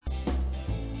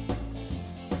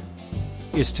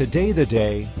Is today the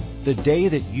day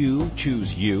that you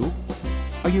choose you?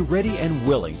 Are you ready and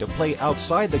willing to play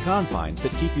outside the confines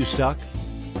that keep you stuck?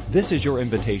 This is your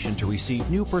invitation to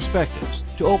receive new perspectives,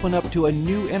 to open up to a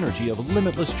new energy of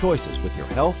limitless choices with your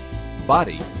health,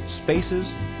 body,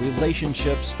 spaces,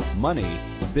 relationships, money,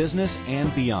 business,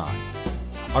 and beyond.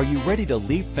 Are you ready to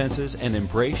leap fences and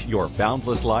embrace your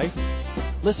boundless life?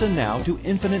 Listen now to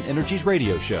Infinite Energies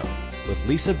Radio Show with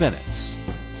Lisa Bennett.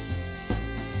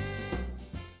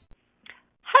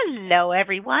 Hello,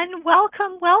 everyone.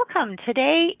 Welcome.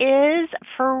 Today is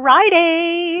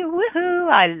Friday. Woohoo!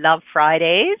 I love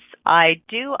Fridays. I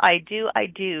do.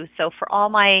 So for all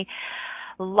my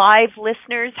live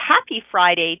listeners, happy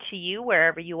Friday to you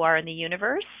wherever you are in the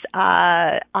universe.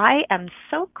 I am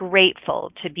so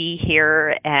grateful to be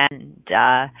here and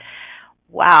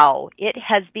wow, it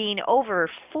has been over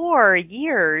 4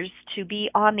 years to be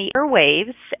on the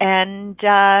airwaves, and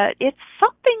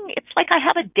it's like I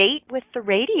have a date with the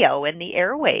radio and the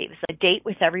airwaves, a date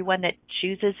with everyone that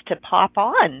chooses to pop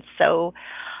on. So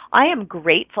I am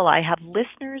grateful. I have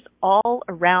listeners all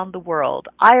around the world: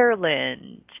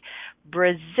 Ireland,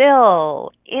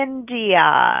 Brazil,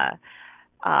 India,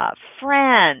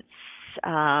 France.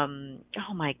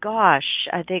 Oh my gosh,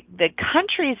 I think the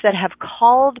countries that have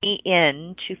called me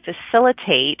in to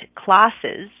facilitate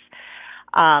classes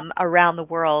around the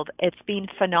world, it's been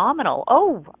phenomenal.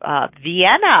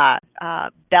 Vienna,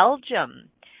 Belgium,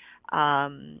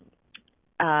 the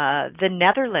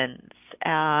Netherlands.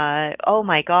 Oh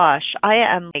my gosh, I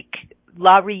am like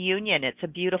La Reunion. It's a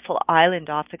beautiful island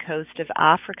off the coast of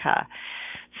Africa.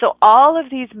 So all of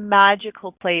these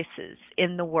magical places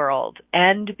in the world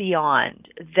and beyond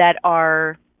that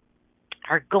are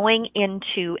going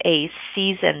into a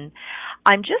season.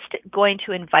 I'm just going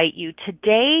to invite you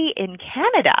today in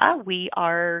Canada.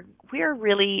 We're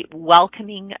really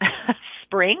welcoming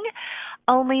spring.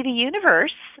 Only the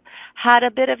universe had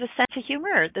a bit of a sense of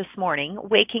humor this morning,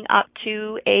 waking up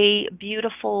to a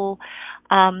beautiful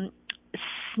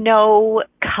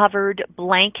snow-covered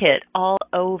blanket all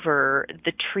over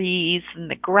the trees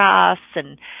and the grass,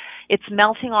 and it's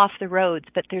melting off the roads,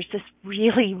 but there's this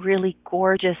really, really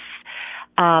gorgeous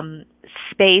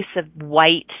space of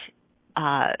white,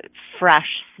 fresh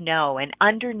snow. And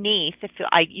underneath, if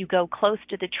you go close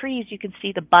to the trees, you can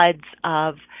see the buds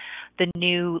of the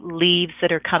new leaves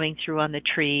that are coming through on the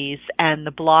trees and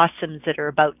the blossoms that are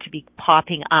about to be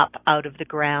popping up out of the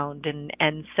ground.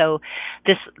 And so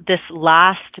this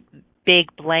last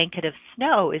big blanket of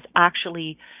snow is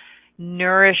actually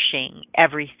nourishing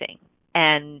everything.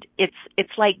 And it's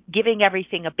like giving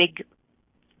everything a big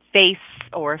face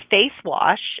or face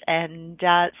wash. And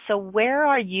so where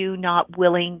are you not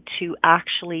willing to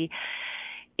actually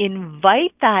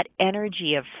invite that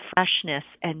energy of freshness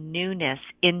and newness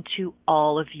into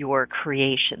all of your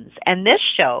creations? And this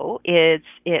show it's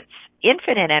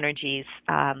Infinite Energies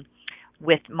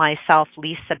with myself,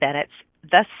 Lisa Bennett,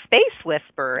 the Space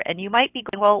Whisperer. And you might be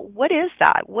going, well, what is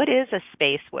that? What is a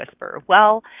Space Whisperer?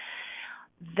 Well,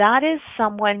 that is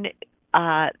someone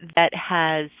that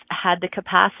has had the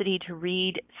capacity to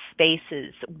read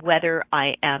spaces, whether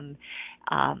I am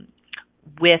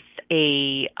with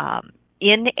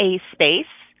in a space,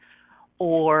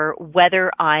 or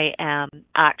whether I am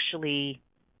actually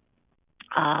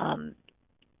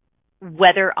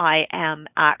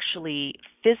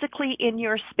physically in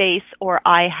your space, or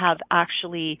I have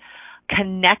actually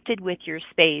connected with your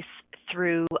space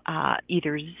through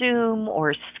either Zoom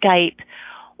or Skype,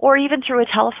 or even through a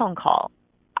telephone call.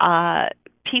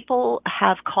 People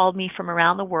have called me from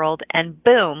around the world, and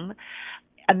boom,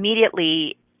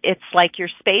 immediately it's like your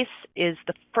space is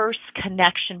the first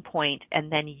connection point,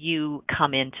 and then you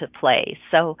come into play.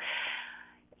 So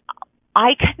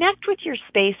I connect with your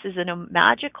spaces in a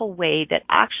magical way that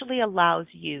actually allows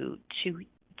you to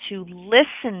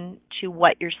listen to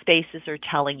what your spaces are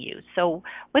telling you. So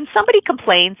when somebody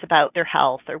complains about their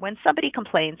health, or when somebody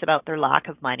complains about their lack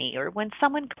of money, or when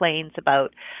someone complains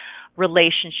about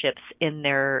relationships in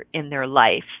their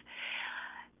life,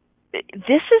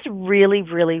 this is really,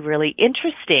 really, really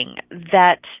interesting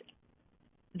that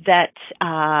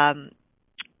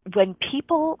when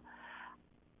people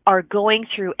are going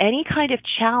through any kind of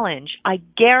challenge, I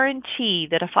guarantee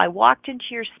that if I walked into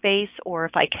your space, or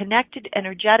if I connected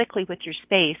energetically with your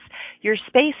space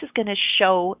is going to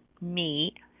show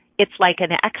me, it's like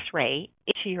an X-ray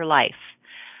into your life.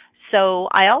 So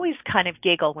I always kind of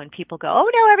giggle when people go, oh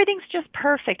no, everything's just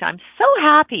perfect. I'm so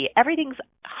happy. Everything's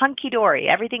hunky-dory.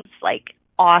 Everything's like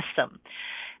awesome.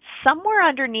 Somewhere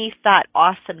underneath that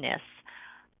awesomeness,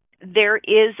 there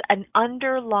is an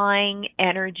underlying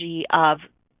energy of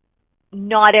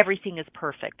not everything is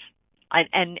perfect.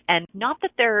 And not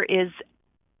that there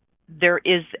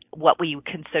is what we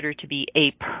consider to be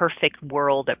a perfect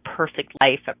world, a perfect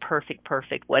life, a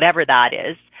perfect, whatever that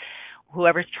is.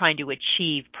 Whoever's trying to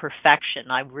achieve perfection,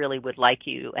 I really would like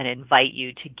you and invite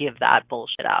you to give that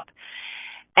bullshit up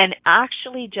and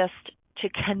actually just to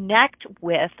connect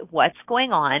with what's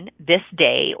going on this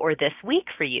day or this week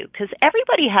for you. Because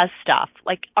everybody has stuff.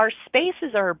 Like, our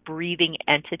spaces are a breathing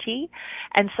entity,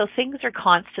 and so things are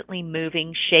constantly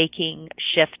moving, shaking,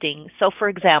 shifting. So, for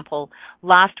example,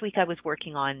 last week I was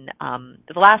working on,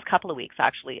 the last couple of weeks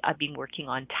actually, I've been working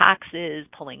on taxes,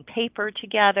 pulling paper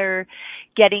together,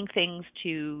 getting things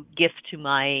to gift to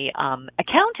my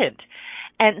accountant.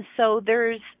 And so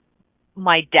there's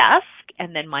my desk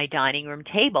and then my dining room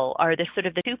table are the sort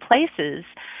of the two places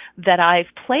that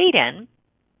I've played in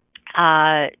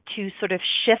to sort of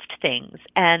shift things.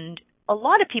 And a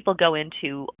lot of people go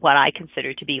into what I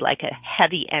consider to be like a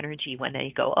heavy energy when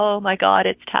they go, oh my God,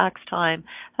 it's tax time.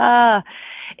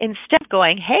 Instead of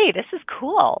going, hey, this is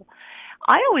cool.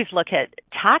 I always look at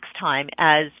tax time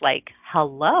as like,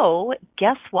 hello,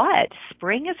 guess what?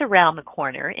 Spring is around the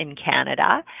corner in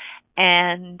Canada,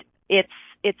 and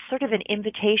it's sort of an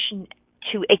invitation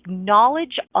to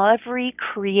acknowledge every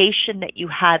creation that you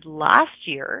had last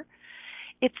year.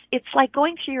 It's like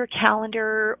going through your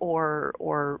calendar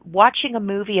or watching a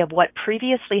movie of what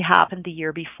previously happened the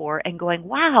year before and going,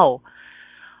 wow,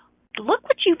 look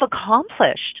what you've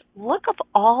accomplished. Look of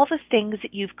all the things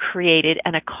that you've created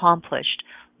and accomplished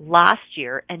last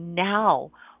year, and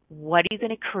now what are you going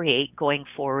to create going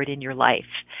forward in your life?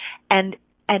 And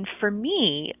for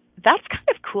me, that's kind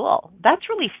of cool. That's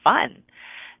really fun.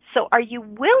 So are you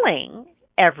willing,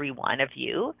 every one of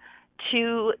you,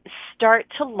 to start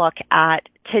to look at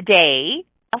today,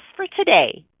 just for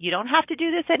today? You don't have to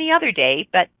do this any other day,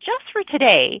 but just for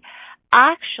today,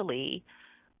 actually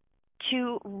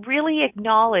to really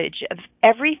acknowledge of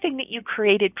everything that you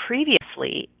created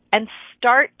previously and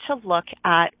start to look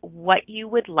at what you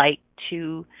would like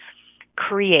to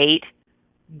create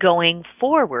going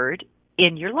forward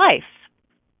in your life.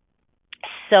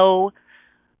 So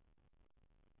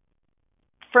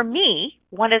for me,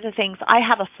 one of the things, I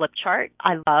have a flip chart.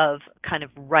 I love kind of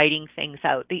writing things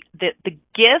out. The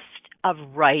gift of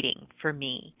writing for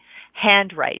me,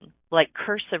 handwriting, like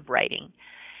cursive writing,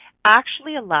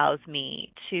 actually allows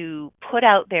me to put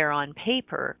out there on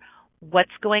paper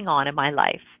what's going on in my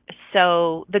life.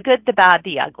 So the good, the bad,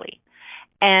 the ugly.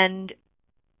 And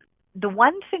the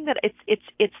one thing that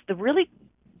it's the really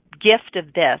gift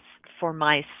of this for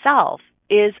myself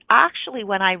is actually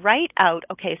when I write out,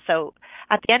 okay, so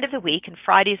at the end of the week, and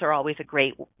Fridays are always a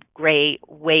great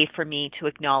way for me to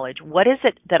acknowledge what is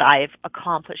it that I've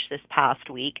accomplished this past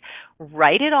week.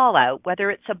 Write it all out,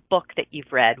 whether it's a book that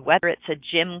you've read, whether it's a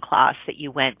gym class that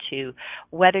you went to,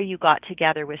 whether you got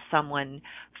together with someone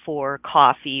for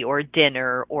coffee or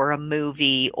dinner or a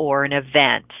movie or an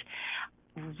event.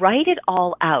 Write it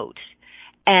all out.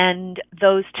 And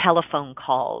those telephone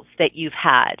calls that you've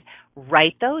had,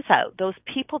 write those out. Those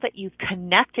people that you've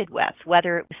connected with,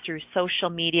 whether it was through social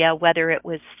media, whether it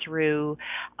was through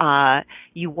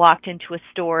you walked into a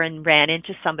store and ran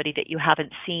into somebody that you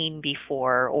haven't seen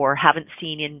before or haven't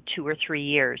seen in 2 or 3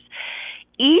 years.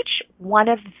 Each one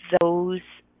of those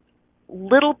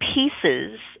little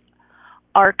pieces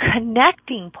are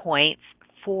connecting points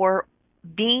for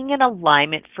being in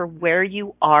alignment for where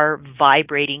you are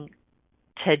vibrating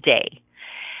today.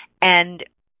 And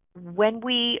when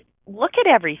we look at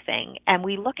everything and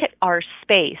we look at our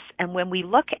space and when we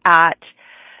look at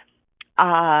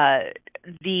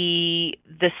the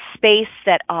space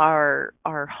that our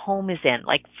home is in,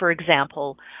 like for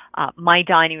example, my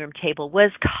dining room table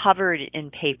was covered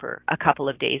in paper a couple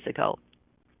of days ago.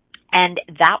 And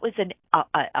that was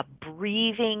a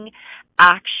breathing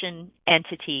action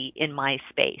entity in my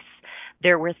space.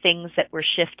 There were things that were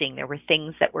shifting. There were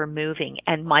things that were moving.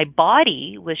 And my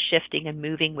body was shifting and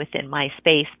moving within my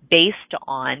space based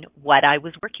on what I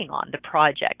was working on, the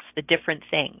projects, the different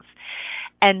things.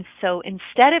 And so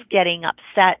instead of getting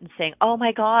upset and saying, oh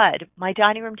my God, my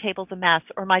dining room table's a mess,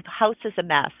 or my house is a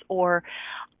mess, or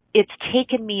it's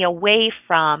taken me away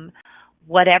from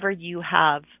whatever you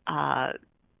have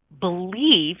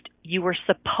believed you were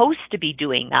supposed to be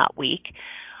doing that week,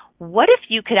 what if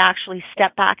you could actually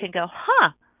step back and go,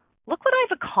 look what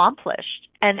I've accomplished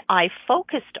and I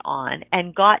focused on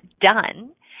and got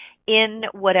done in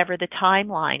whatever the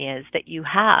timeline is that you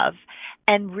have,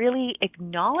 and really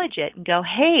acknowledge it and go,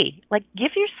 hey, like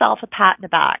give yourself a pat in the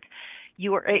back.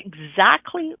 you are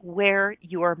exactly where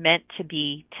you are meant to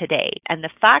be today. And the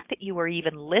fact that you are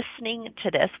even listening to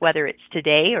this, whether it's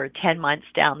today or 10 months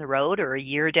down the road or a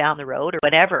year down the road or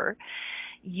whatever,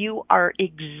 you are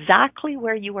exactly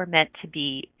where you are meant to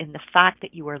be in the fact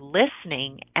that you are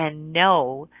listening and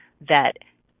know that,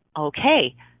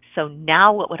 okay, so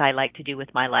now what would I like to do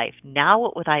with my life? Now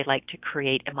what would I like to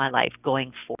create in my life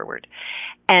going forward?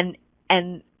 And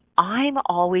I'm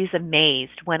always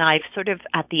amazed when I've sort of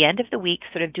at the end of the week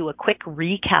sort of do a quick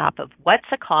recap of what's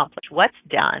accomplished, what's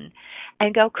done,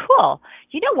 and go, cool,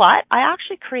 you know what? I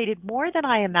actually created more than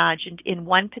I imagined in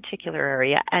one particular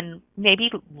area and maybe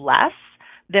less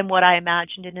than what I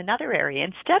imagined in another area.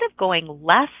 Instead of going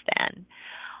less than,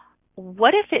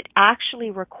 what if it actually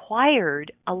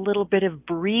required a little bit of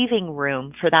breathing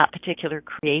room for that particular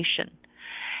creation?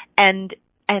 And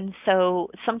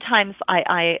so sometimes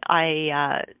I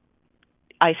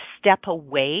step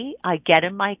away. I get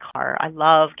in my car. I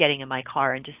love getting in my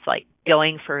car and just like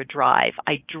going for a drive.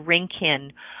 I drink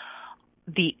in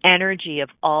the energy of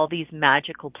all these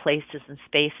magical places and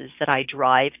spaces that I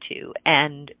drive to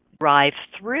and drive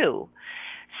through,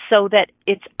 so that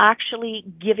it's actually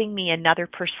giving me another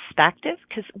perspective,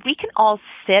 because we can all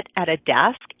sit at a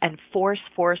desk and force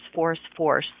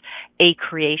a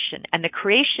creation. And the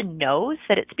creation knows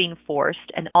that it's being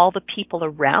forced, and all the people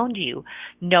around you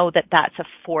know that that's a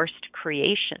forced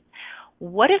creation.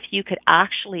 What if you could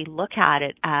actually look at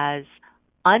it as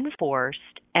unforced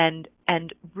and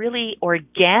really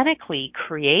organically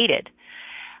created?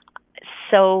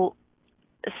 So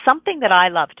something that I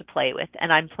love to play with,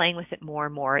 and I'm playing with it more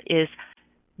and more, is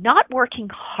not working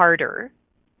harder,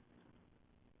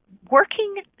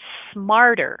 working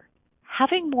smarter,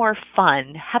 having more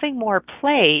fun, having more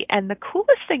play. And the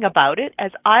coolest thing about it,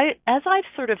 as I've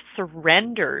sort of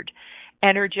surrendered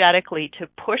energetically to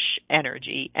push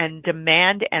energy and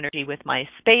demand energy with my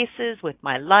spaces, with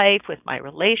my life, with my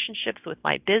relationships, with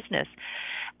my business,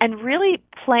 and really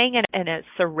playing in a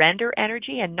surrender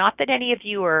energy. And not that any of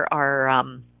you are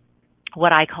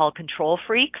what I call control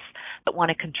freaks that want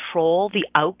to control the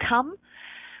outcome.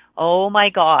 Oh my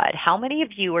God, how many of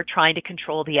you are trying to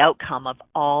control the outcome of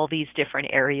all these different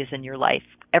areas in your life?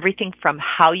 Everything from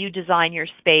how you design your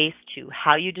space to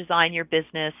how you design your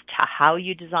business to how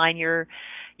you design your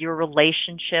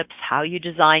relationships, how you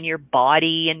design your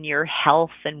body and your health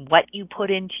and what you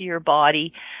put into your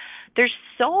body. There's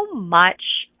so much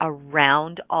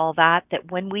around all that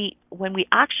when we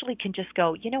actually can just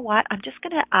go, you know what, I'm just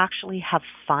going to actually have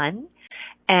fun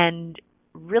and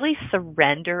really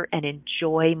surrender and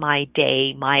enjoy my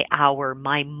day, my hour,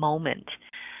 my moment.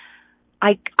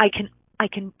 I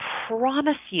can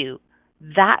promise you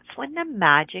that's when the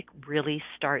magic really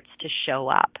starts to show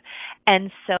up.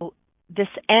 And so this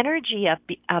energy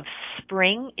of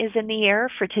spring is in the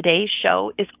air for today's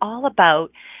show is all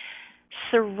about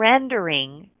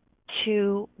surrendering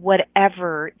to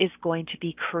whatever is going to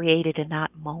be created in that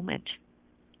moment.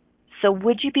 So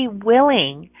would you be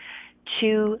willing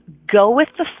to go with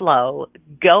the flow,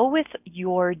 go with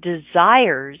your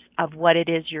desires of what it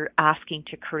is you're asking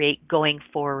to create going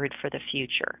forward for the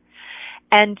future,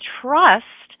 and trust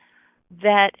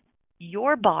that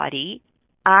your body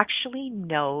actually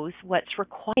knows what's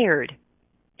required?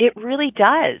 It really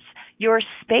does. Your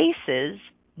spaces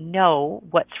know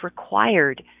what's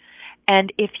required.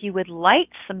 And if you would like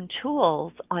some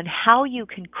tools on how you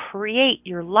can create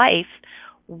your life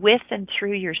with and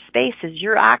through your spaces,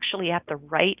 you're actually at the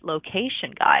right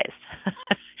location, guys.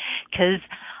 Because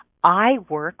I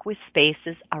work with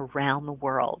spaces around the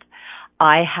world.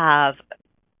 I have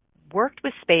worked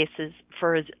with spaces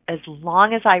for as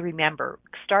long as I remember,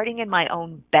 starting in my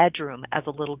own bedroom as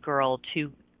a little girl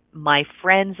to my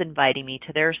friends inviting me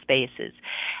to their spaces.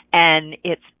 And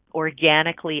it's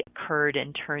organically occurred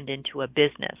and turned into a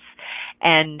business.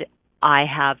 And I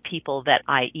have people that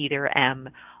I either am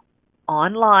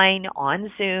online, on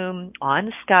Zoom,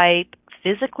 on Skype,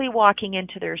 physically walking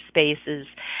into their spaces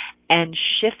and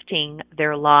shifting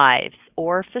their lives,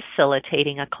 or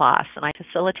facilitating a class. And I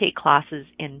facilitate classes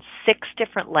in 6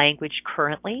 different languages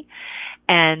currently,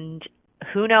 and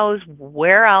who knows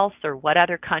where else or what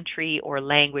other country or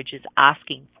language is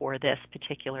asking for this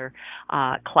particular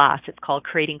class. It's called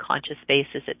Creating Conscious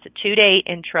Spaces. It's a 2-day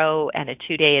intro and a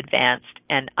 2-day advanced.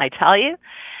 And I tell you,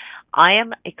 I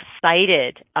am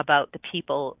excited about the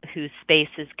people whose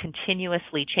spaces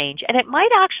continuously change. And it might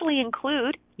actually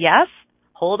include, yes,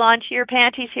 hold on to your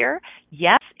panties here,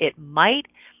 yes, it might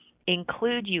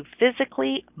include you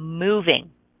physically moving.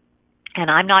 And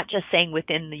I'm not just saying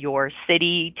within your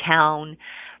city, town,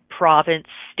 province,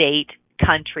 state,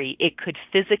 country. It could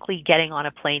physically getting on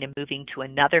a plane and moving to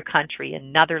another country,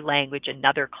 another language,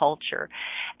 another culture.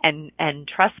 And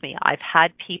trust me, I've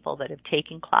had people that have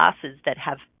taken classes that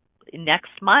have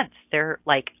next month, they're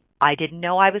like, I didn't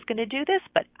know I was going to do this,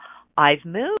 but I've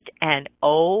moved and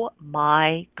oh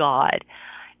my God,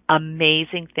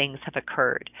 amazing things have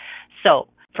occurred. So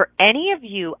for any of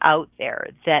you out there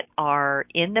that are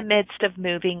in the midst of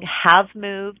moving, have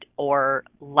moved, or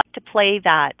like to play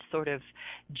that sort of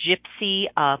gypsy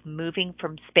of moving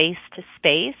from space to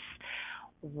space,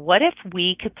 what if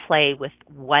we could play with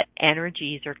what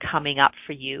energies are coming up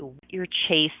for you, what you're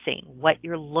chasing, what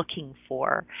you're looking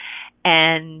for?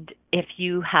 And if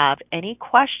you have any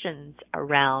questions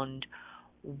around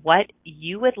what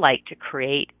you would like to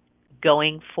create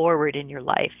going forward in your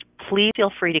life, please feel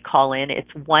free to call in.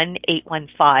 It's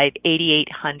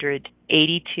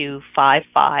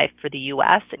 1-815-8800-8255 for the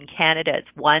U.S. In Canada, it's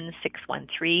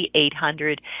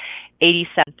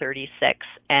 1-613-800-8736.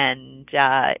 And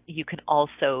you can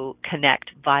also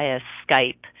connect via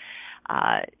Skype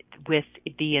with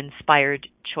the Inspired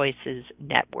Choices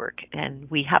Network, and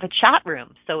we have a chat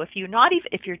room. So if you're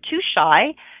too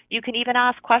shy, you can even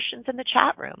ask questions in the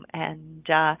chat room. And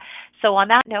so on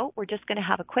that note, we're just going to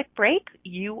have a quick break.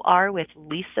 You are with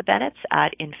Lisa Bennett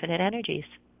at Infinite Energies.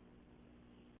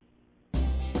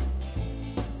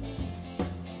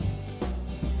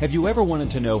 Have you ever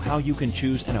wanted to know how you can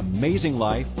choose an amazing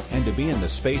life and to be in the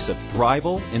space of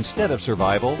thrival instead of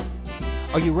survival?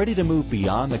 Are you ready to move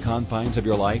beyond the confines of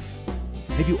your life?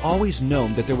 Have you always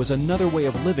known that there was another way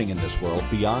of living in this world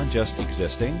beyond just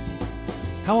existing?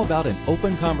 How about an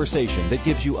open conversation that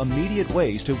gives you immediate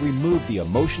ways to remove the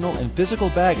emotional and physical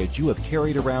baggage you have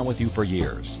carried around with you for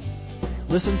years?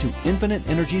 Listen to Infinite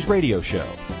Energies Radio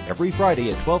Show every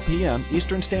Friday at 12 p.m.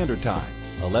 Eastern Standard Time,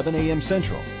 11 a.m.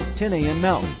 Central, 10 a.m.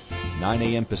 Mountain, 9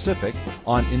 a.m. Pacific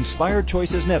on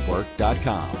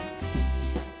InspiredChoicesNetwork.com.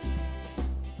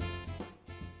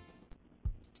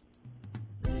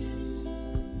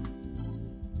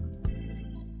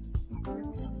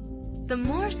 The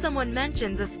more someone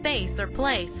mentions a space or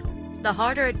place, the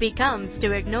harder it becomes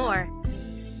to ignore.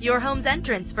 Your home's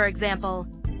entrance, for example.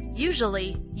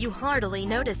 Usually, you hardly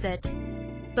notice it.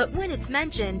 But when it's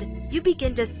mentioned, you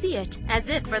begin to see it as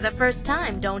if for the first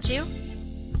time, don't you?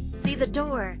 See the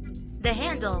door, the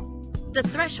handle, the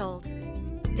threshold.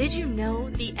 Did you know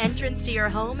the entrance to your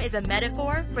home is a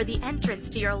metaphor for the entrance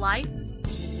to your life?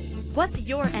 What's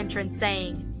your entrance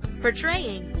saying,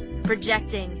 portraying,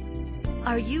 projecting?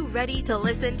 Are you ready to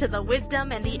listen to the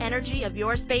wisdom and the energy of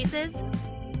your spaces?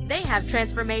 They have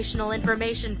transformational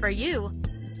information for you.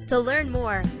 To learn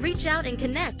more, reach out and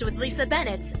connect with Lisa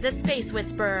Bennett, the Space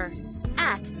Whisperer,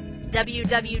 at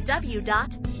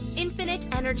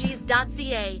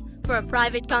www.infiniteenergies.ca for a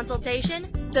private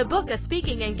consultation, to book a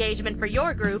speaking engagement for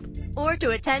your group, or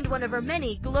to attend one of her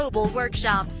many global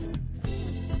workshops.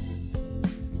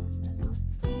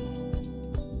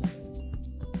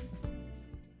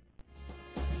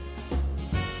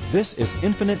 This is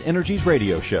Infinite Energies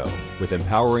Radio Show with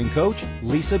empowering coach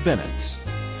Lisa Bennett.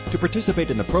 To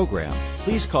participate in the program,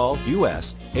 please call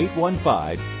U.S.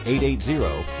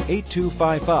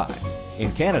 815-880-8255.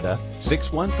 In Canada,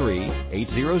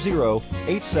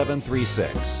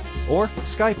 613-800-8736. Or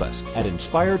Skype us at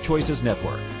Inspired Choices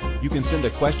Network. You can send a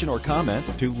question or comment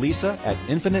to Lisa at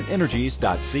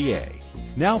infiniteenergies.ca.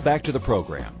 Now back to the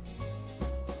program.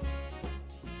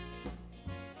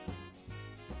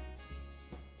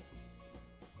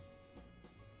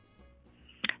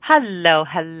 Hello,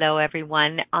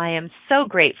 everyone. I am so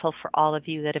grateful for all of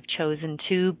you that have chosen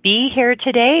to be here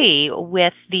today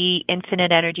with the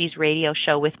Infinite Energies Radio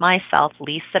Show with myself,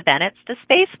 Lisa Bennett, the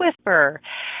Space Whisperer.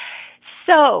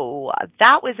 So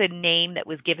that was a name that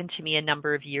was given to me a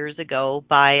number of years ago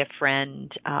by a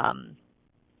friend,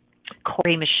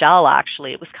 Corey Michelle,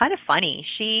 actually. It was kind of funny.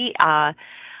 She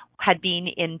had been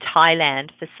in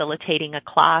Thailand facilitating a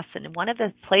class, and one of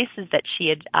the places that she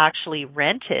had actually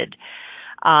rented,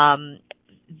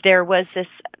 there was this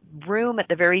room at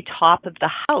the very top of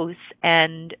the house,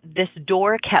 and this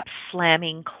door kept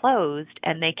slamming closed,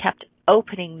 and they kept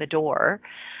opening the door,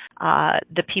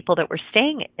 the people that were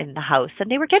staying in the house, and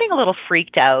they were getting a little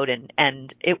freaked out,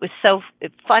 and it was so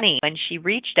funny. When she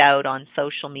reached out on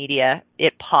social media,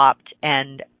 it popped,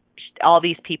 and all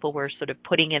these people were sort of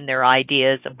putting in their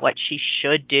ideas of what she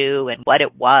should do and what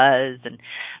it was, and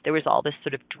there was all this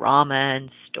sort of drama and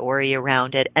story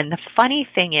around it. And the funny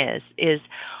thing is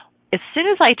as soon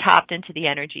as I tapped into the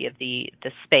energy of the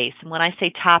space, and when I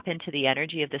say tap into the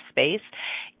energy of the space,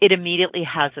 it immediately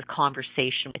has a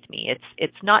conversation with me.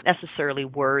 It's not necessarily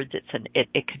words.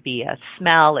 It could be a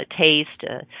smell, a taste,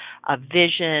 a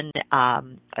vision,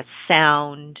 a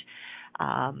sound,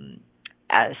 a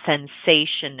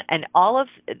sensation, and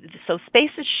so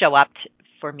spaces show up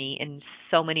for me in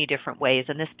so many different ways.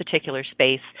 And this particular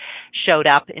space showed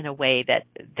up in a way that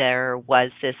there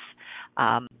was this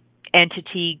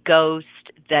entity, ghost,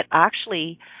 that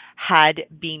actually had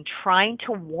been trying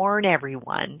to warn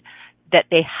everyone that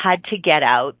they had to get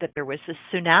out, that there was a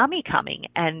tsunami coming.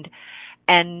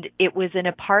 And it was in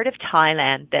a part of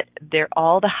Thailand that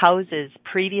all the houses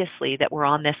previously that were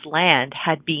on this land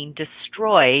had been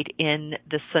destroyed in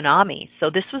the tsunami. So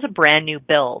this was a brand new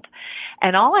build.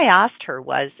 And all I asked her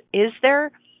was, is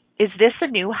this a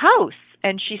new house?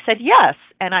 And she said, yes.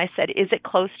 And I said, is it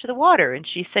close to the water? And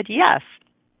she said, yes.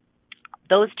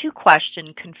 Those two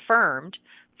questions confirmed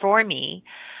for me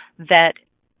that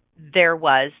there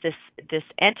was this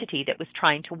entity that was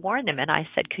trying to warn them. And I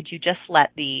said, could you just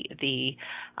let the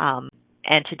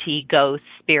entity, ghost,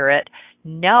 spirit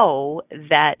know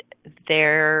that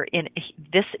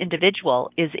this individual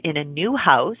is in a new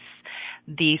house,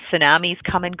 the tsunami's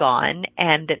come and gone,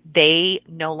 and that they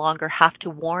no longer have to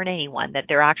warn anyone,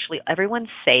 that everyone's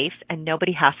safe and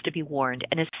nobody has to be warned.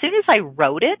 And as soon as I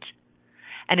wrote it,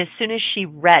 and as soon as she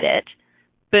read it,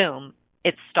 boom,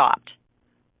 it stopped.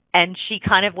 And she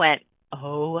kind of went,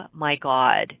 oh my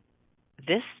God,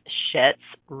 this shit's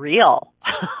real.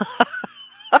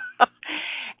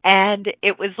 And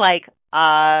it was like,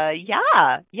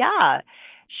 yeah.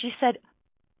 She said,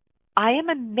 I am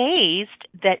amazed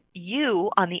that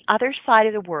you, on the other side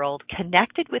of the world,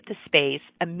 connected with the space,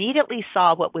 immediately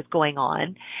saw what was going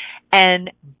on,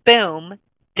 and boom,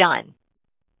 done.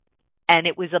 And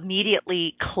it was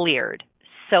immediately cleared.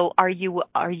 So are you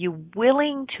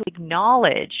willing to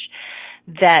acknowledge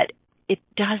that it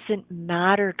doesn't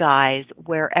matter, guys,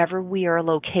 wherever we are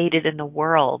located in the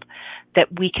world, that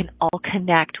we can all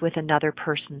connect with another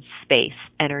person's space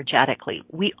energetically?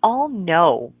 We all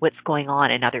know what's going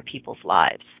on in other people's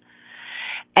lives.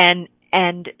 And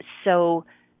so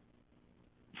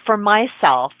for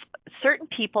myself, certain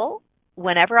people,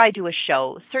 whenever I do a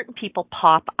show, certain people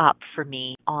pop up for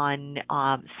me on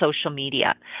social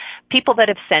media. People that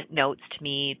have sent notes to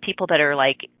me, people that are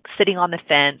like sitting on the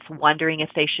fence, wondering if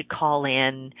they should call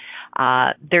in.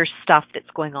 There's stuff that's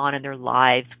going on in their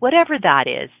lives, whatever that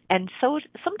is. And so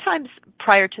sometimes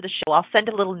prior to the show, I'll send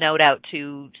a little note out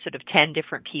to sort of 10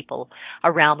 different people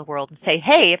around the world and say,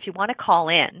 hey, if you want to call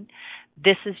in,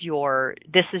 this is your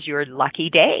lucky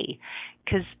day.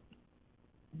 Because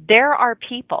there are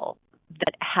people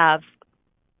that have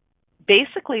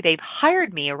basically, they've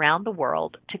hired me around the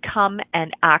world to come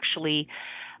and actually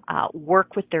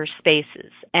work with their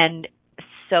spaces. And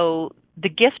so the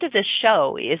gift of this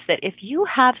show is that if you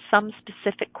have some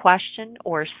specific question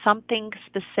or something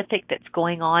specific that's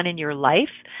going on in your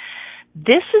life,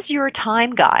 this is your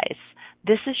time, guys.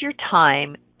 This is your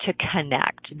time to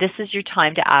connect. This is your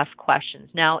time to ask questions.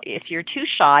 Now, if you're too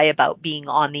shy about being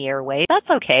on the airway, that's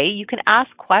okay. You can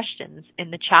ask questions in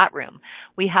the chat room.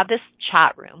 We have this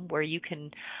chat room where you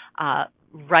can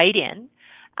write in,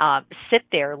 sit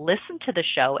there, listen to the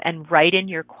show, and write in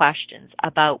your questions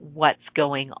about what's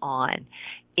going on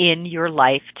in your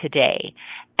life today.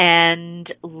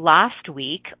 And last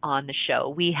week on the show,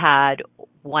 we had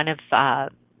one of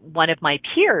my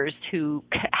peers who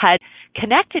had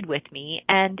connected with me,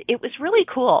 and it was really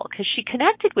cool because she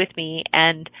connected with me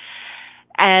and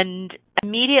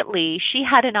immediately she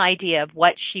had an idea of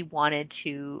what she wanted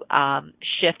to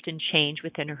shift and change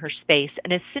within her space.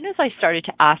 And as soon as I started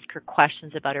to ask her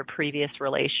questions about her previous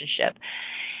relationship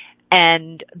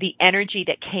and the energy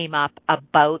that came up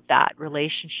about that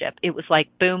relationship, it was like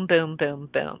boom, boom, boom,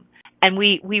 boom. And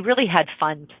we really had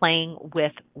fun playing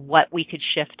with what we could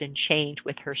shift and change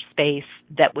with her space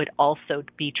that would also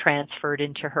be transferred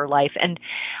into her life. And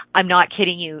I'm not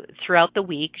kidding you, throughout the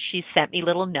week, she sent me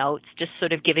little notes, just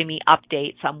sort of giving me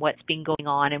updates on what's been going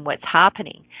on and what's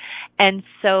happening. And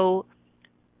so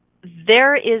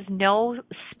there is no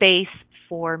space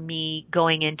for me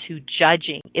going into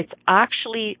judging. It's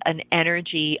actually an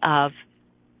energy of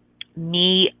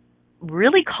me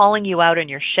really calling you out on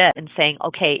your shit and saying,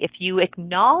 okay, if you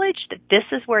acknowledge that this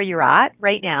is where you're at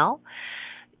right now,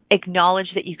 acknowledge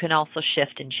that you can also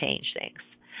shift and change things.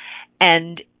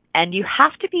 And you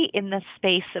have to be in the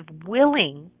space of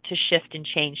willing to shift and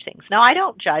change things. Now, I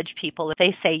don't judge people if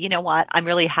they say, you know what, I'm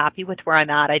really happy with where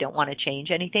I'm at, I don't want to change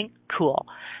anything. Cool.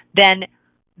 Then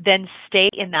stay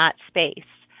in that space.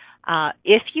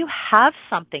 If you have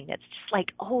something that's just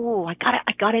like, oh, I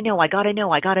gotta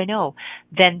know,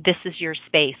 then this is your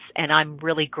space. And I'm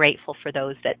really grateful for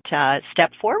those that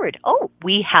step forward. Oh,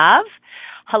 we have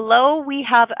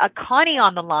a Connie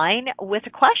on the line with a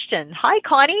question. Hi,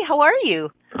 Connie, how are you?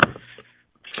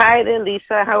 Hi there,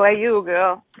 Lisa. How are you,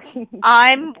 girl?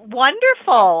 I'm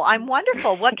wonderful.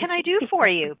 What can I do for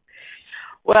you?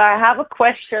 Well, I have a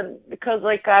question because,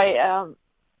 like, I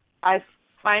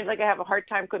find like I have a hard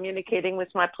time communicating with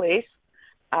my place.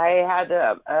 I had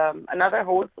another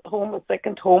home, a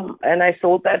second home, and I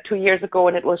sold that 2 years ago,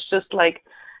 and it was just like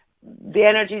the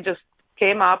energy just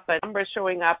came up and numbers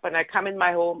showing up, and I come in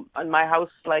my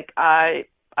house like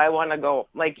I want to go.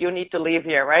 Like, you need to leave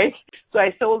here, right? So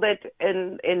I sold it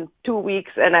in 2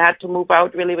 weeks, and I had to move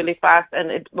out really, really fast.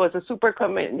 And it was a super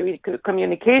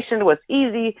communication. It was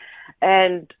easy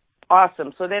and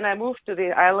awesome. So then I moved to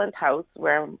the island house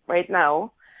where I'm right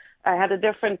now. I had a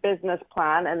different business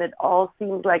plan, and it all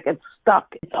seems like it's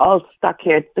stuck. It's all stuck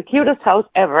here. It's the cutest house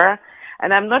ever,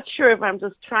 and I'm not sure if I'm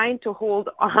just trying to hold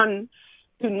on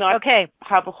to not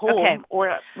have a home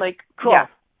or like, cool. Yeah.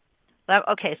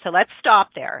 Okay, so let's stop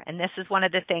there. And this is one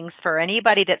of the things for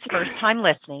anybody that's first time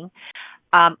listening.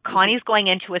 Connie's going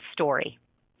into a story.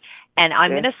 And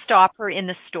I'm going to stop her in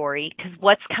the story because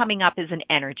what's coming up is an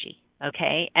energy.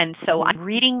 Okay? And so I'm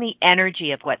reading the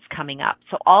energy of what's coming up.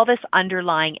 So all this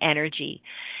underlying energy.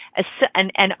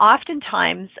 And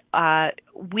oftentimes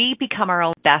we become our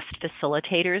own best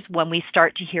facilitators when we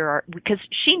start to hear because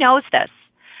she knows this.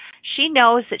 She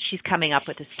knows that she's coming up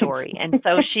with a story. And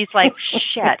so she's like,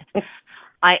 shit.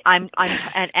 And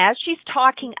as she's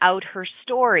talking out her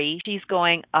story, she's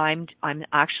going, I'm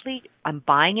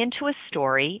buying into a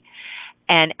story.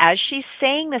 And as she's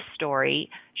saying the story,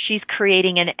 she's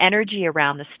creating an energy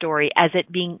around the story as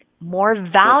it being more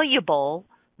valuable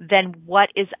than what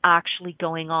is actually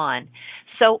going on.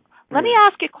 So let me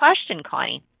ask you a question,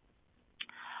 Connie.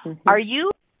 Are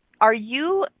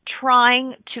you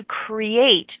trying to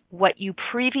create what you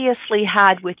previously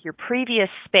had with your previous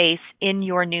space in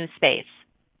your new space?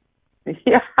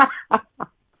 Yeah.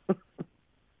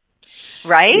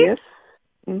 Right? Yes.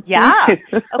 Yeah.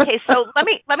 Okay, so let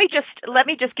me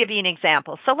just give you an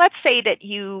example. So let's say that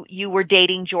you were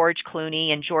dating George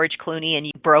Clooney and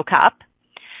you broke up,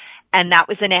 and that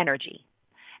was an energy.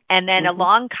 And then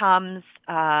along comes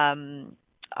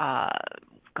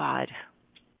God,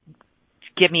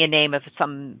 give me a name of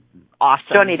some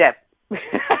awesome Johnny Depp.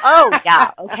 Oh,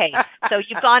 yeah. Okay. So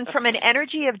you've gone from an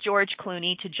energy of George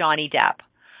Clooney to Johnny Depp.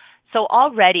 So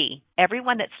already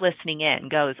everyone that's listening in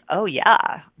goes, oh,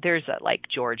 yeah, there's like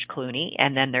George Clooney.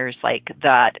 And then there's like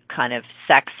that kind of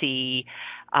sexy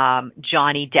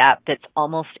Johnny Depp that's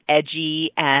almost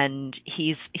edgy, and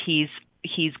he's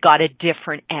got a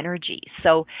different energy.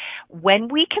 So when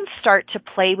we can start to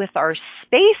play with our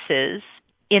spaces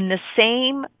in the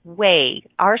same way,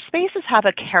 our spaces have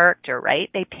a character, right?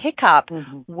 They pick up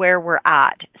where we're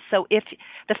at. So if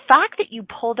the fact that you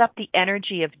pulled up the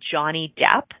energy of Johnny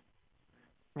Depp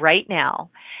right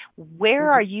now,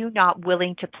 where are you not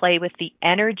willing to play with the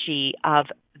energy of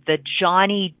the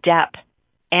Johnny Depp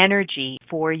energy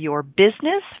for your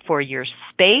business, for your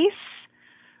space?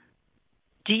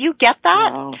 Do you get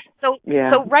that? Wow.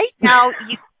 So right now,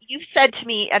 you said to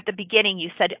me at the beginning, you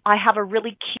said, I have a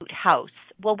really cute house.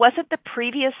 Well, wasn't the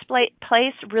previous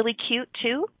place really cute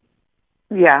too?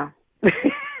 Yeah.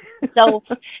 So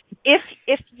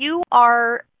if you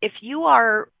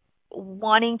are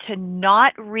wanting to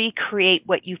not recreate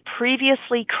what you've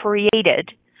previously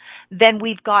created, then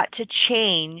we've got to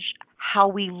change how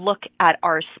we look at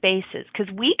our spaces, because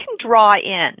we can draw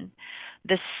in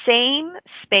the same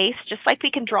space, just like we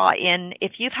can draw in,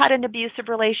 if you've had an abusive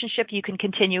relationship, you can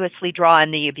continuously draw in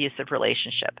the abusive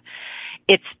relationship.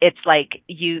 It's like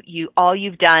you all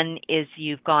you've done is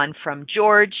you've gone from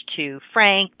George to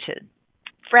Frank to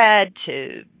Fred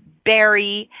to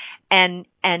Barry,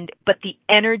 but the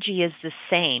energy is the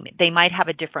same. They might have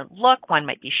a different look. One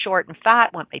might be short and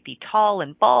fat, one might be tall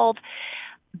and bald,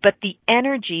 but the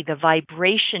energy, the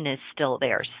vibration is still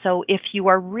there. So if you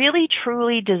are really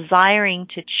truly desiring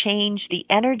to change the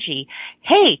energy,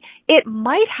 hey, it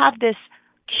might have this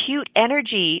cute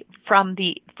energy from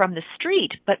the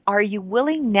street, but are you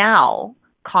willing now,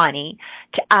 Connie,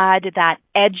 to add that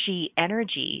edgy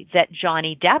energy that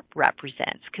Johnny Depp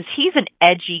represents? Because he's an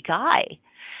edgy guy.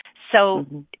 So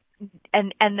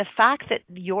and the fact that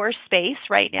your space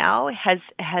right now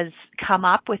has come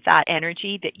up with that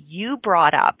energy that you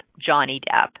brought up, Johnny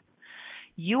Depp,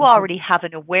 you already have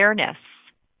an awareness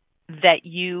that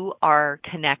you are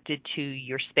connected to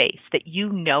your space, that you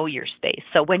know your space.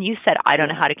 So when you said, I don't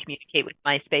know how to communicate with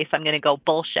my space, I'm going to go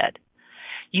bullshit.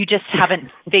 You just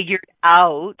haven't figured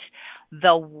out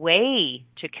the way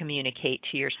to communicate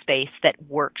to your space that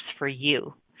works for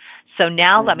you. So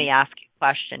now let me ask you a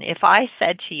question. If I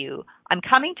said to you, I'm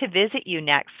coming to visit you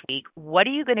next week, what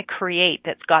are you going to create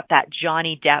that's got that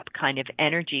Johnny Depp kind of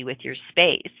energy with your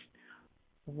space?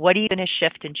 What are you going to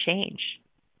shift and change?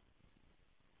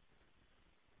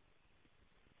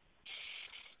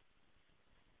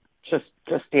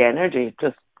 Just the energy,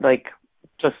 just like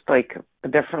a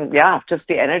different, just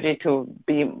the energy to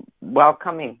be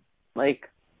welcoming, like.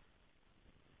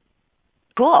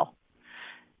 Cool.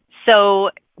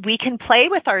 So we can play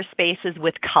with our spaces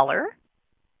with color.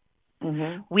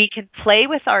 Mm-hmm. We can play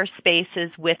with our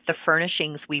spaces with the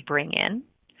furnishings we bring in.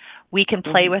 We can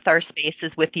play with our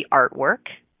spaces with the artwork.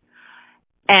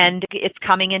 And it's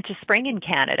coming into spring in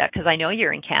Canada, because I know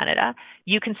you're in Canada.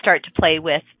 You can start to play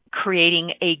with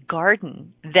creating a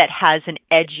garden that has an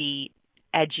edgy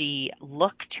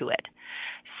look to it.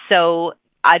 So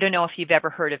I don't know if you've ever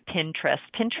heard of Pinterest.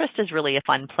 Pinterest is really a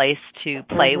fun place to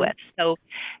play with. So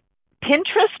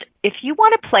Pinterest, if you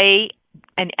want to play,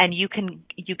 and you can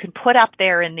put up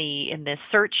there in the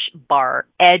search bar,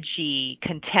 edgy,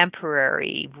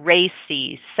 contemporary,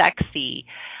 racy, sexy,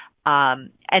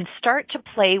 and start to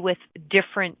play with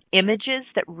different images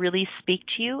that really speak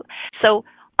to you. So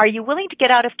are you willing to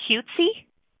get out of cutesy?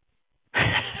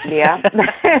 Yeah.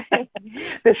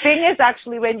 The thing is,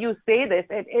 actually, when you say this,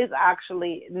 it is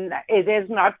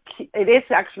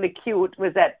actually cute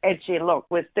with that edgy look,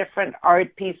 with different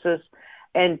art pieces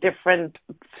and different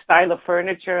style of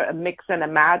furniture, a mix and a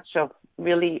match of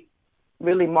really,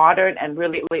 really modern and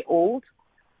really, really old.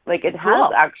 Like, it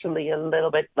has actually a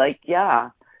little bit, like,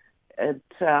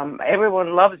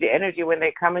 everyone loves the energy when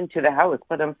they come into the house,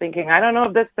 but I'm thinking, I don't know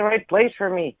if that's the right place for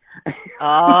me.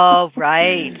 Oh,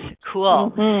 right.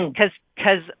 Cool.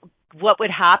 Because what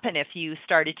would happen if you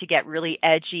started to get really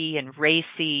edgy and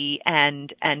racy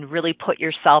and really put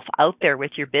yourself out there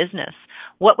with your business?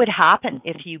 What would happen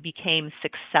if you became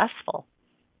successful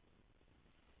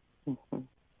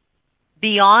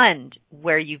beyond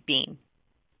where you've been?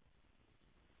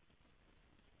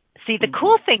 See, the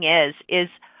cool thing is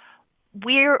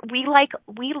we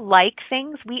like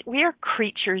things. We are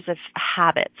creatures of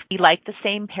habits. We like the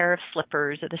same pair of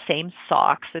slippers or the same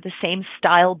socks or the same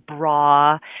style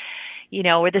bra,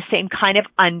 or the same kind of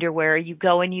underwear. You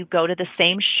go to the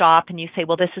same shop and you say,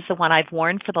 well, this is the one I've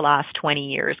worn for the last 20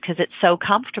 years because it's so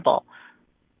comfortable.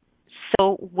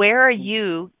 So where are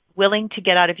you willing to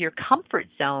get out of your comfort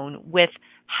zone with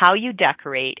how you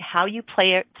decorate, how you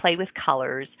play with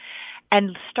colors,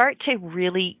 and start to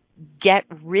really get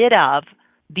rid of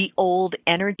the old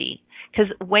energy?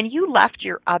 Because when you left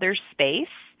your other space,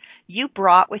 you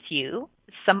brought with you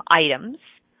some items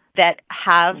that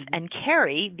have and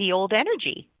carry the old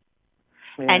energy.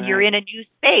 Yeah. And you're in a new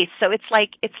space. So it's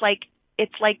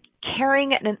like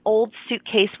carrying an old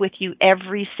suitcase with you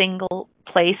every single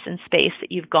place and space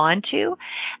that you've gone to.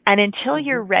 And until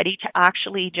you're ready to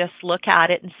actually just look at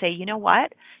it and say, you know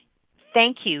what?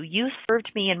 Thank you. You served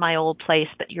me in my old place,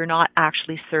 but you're not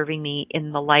actually serving me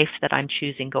in the life that I'm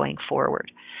choosing going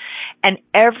forward. And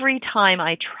every time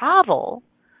I travel,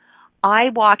 I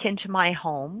walk into my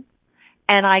home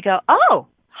and I go, oh,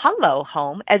 hello,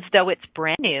 home, as though it's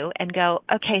brand new, and go,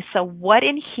 okay, so what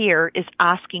in here is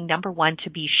asking, number one, to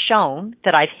be shown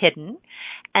that I've hidden,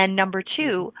 and number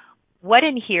two, what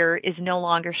in here is no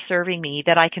longer serving me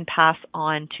that I can pass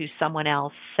on to someone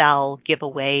else, sell, give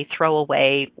away, throw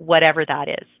away, whatever that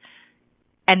is.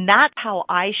 And that's how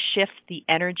I shift the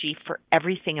energy for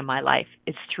everything in my life,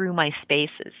 is through my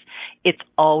spaces. It's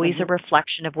always a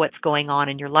reflection of what's going on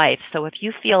in your life. So if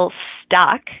you feel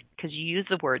stuck, because you use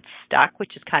the word stuck,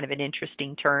 which is kind of an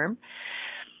interesting term,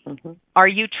 are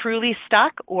you truly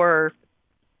stuck, or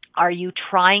are you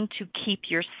trying to keep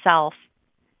yourself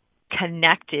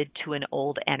connected to an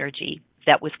old energy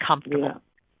that was comfortable?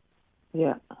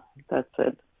 Yeah, that's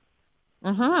it.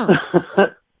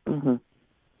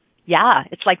 Yeah,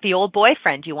 it's like the old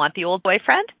boyfriend. Do you want the old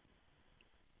boyfriend?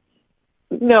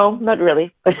 No, not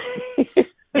really.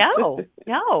 No.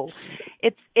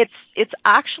 It's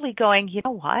actually going, you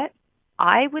know what?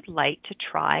 I would like to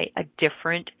try a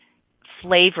different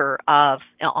flavor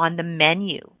on the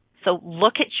menu. So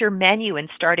look at your menu and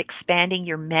start expanding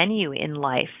your menu in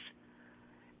life.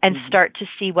 And start to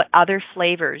see what other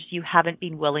flavors you haven't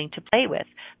been willing to play with.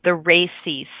 The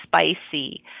racy,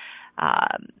 spicy,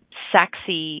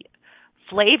 sexy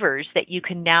flavors that you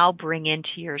can now bring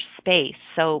into your space.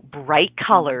 So bright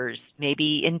colors,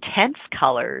 maybe intense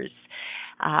colors,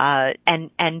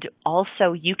 And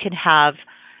also you can have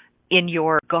in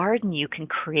your garden, you can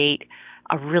create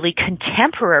a really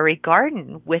contemporary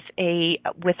garden with a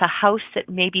house that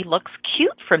maybe looks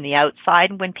cute from the outside.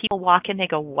 And when people walk in, they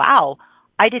go, wow,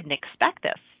 I didn't expect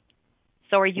this.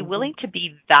 So are you willing to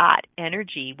be that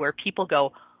energy where people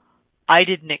go, I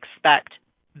didn't expect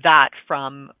that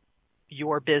from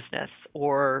your business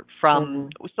or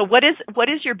from, so what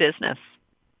is your business?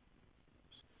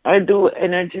 I do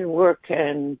energy work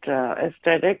and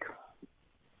aesthetics.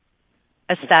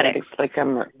 Like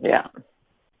yeah.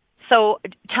 So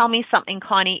tell me something,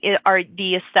 Connie. Are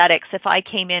the aesthetics, if I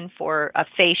came in for a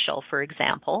facial, for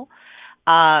example,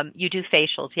 you do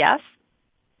facials, yes?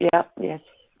 Yeah, yes.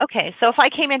 Okay, so if I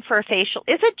came in for a facial,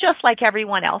 is it just like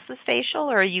everyone else's facial,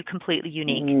 or are you completely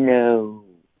unique? No.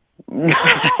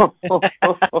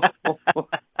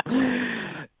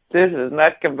 This is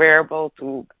not comparable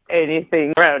to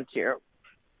anything around here.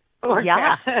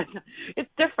 Yeah. It's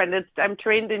different. I'm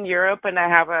trained in Europe, and I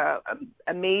have a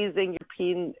amazing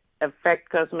European Effect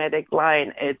cosmetic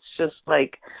line. It's just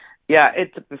like, yeah,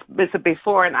 it's a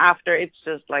before and after. It's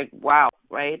just like, wow,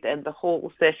 right? And the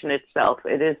whole session itself,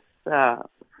 it is,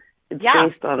 it's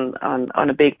based on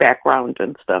a big background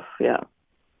and stuff, yeah.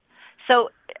 So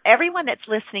everyone that's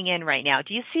listening in right now,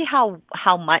 do you see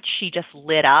how much she just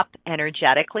lit up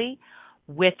energetically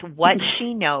with what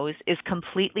she knows is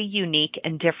completely unique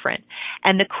and different?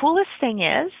 And the coolest thing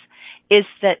is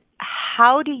that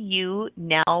how do you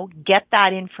now get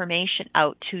that information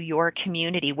out to your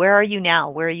community? Where are you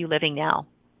now? Where are you living now?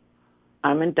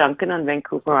 I'm in Duncan on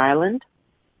Vancouver Island.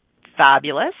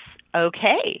 Fabulous.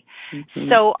 Okay.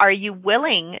 So are you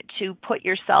willing to put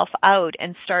yourself out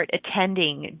and start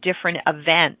attending different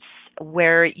events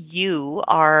where you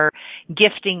are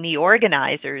gifting the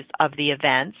organizers of the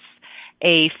events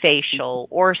a facial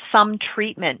or some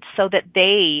treatment so that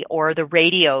they or the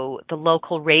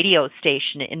local radio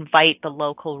station invite the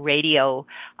local radio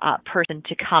person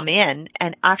to come in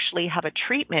and actually have a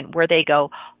treatment where they go,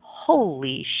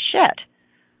 holy shit,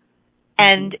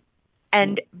 and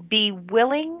be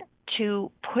willing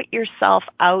to put yourself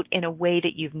out in a way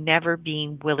that you've never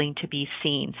been willing to be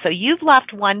seen. So you've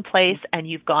left one place and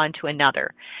you've gone to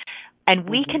another. And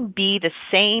we can be the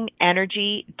same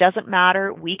energy, doesn't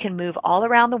matter. We can move all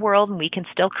around the world and we can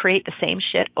still create the same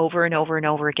shit over and over and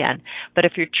over again. But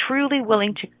if you're truly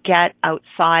willing to get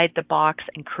outside the box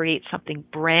and create something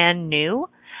brand new,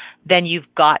 then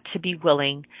you've got to be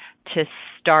willing to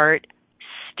start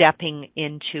stepping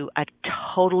into a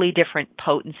totally different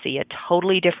potency, a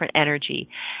totally different energy.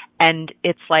 And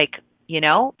it's like,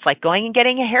 it's like going and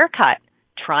getting a haircut,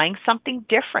 trying something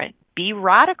different, be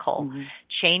radical,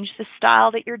 change the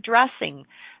style that you're dressing,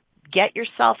 get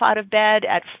yourself out of bed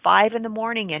at 5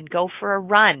 a.m. and go for a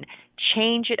run,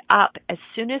 change it up. As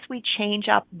soon as we change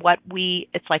up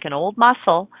it's like an old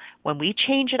muscle. When we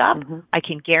change it up, I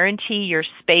can guarantee your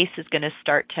space is going to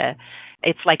start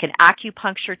it's like an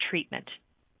acupuncture treatment.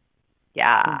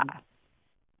 Yeah.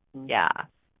 Yeah.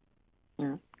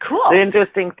 Cool. The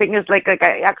interesting thing is like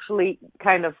I actually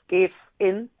kind of gave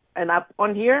in and up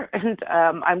on here, and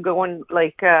I'm going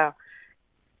like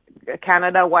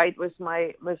Canada White was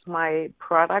my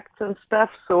products and stuff.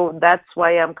 So that's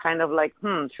why I'm kind of like,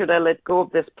 should I let go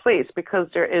of this place? Because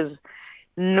there is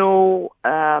no,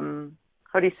 how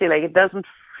do you say, like it doesn't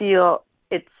feel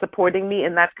it's supporting me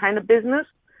in that kind of business.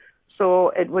 So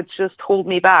it would just hold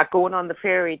me back going on the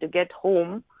ferry to get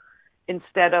home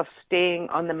instead of staying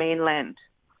on the mainland.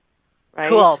 Right?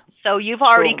 Cool. So you've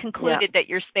already concluded that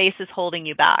your space is holding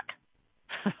you back.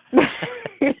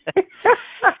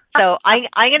 So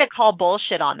I'm going to call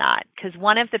bullshit on that, because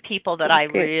one of the people that I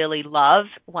really love,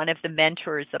 one of the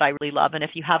mentors that I really love, and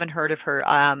if you haven't heard of her,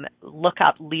 look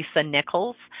up Lisa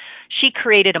Nichols. She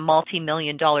created a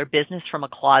multi-million-dollar business from a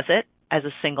closet as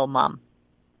a single mom.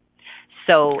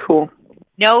 So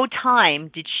no time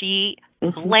did she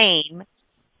blame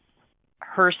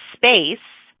her space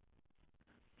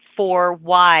for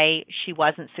why she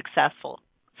wasn't successful.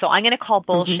 So I'm going to call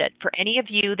bullshit for any of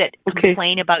you that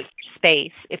complain about your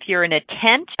space. If you're in a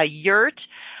tent, a yurt,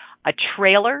 a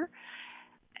trailer,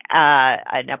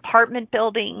 an apartment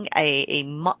building, a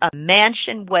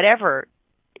mansion, whatever,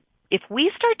 if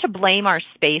we start to blame our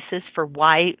spaces for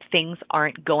why things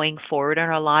aren't going forward in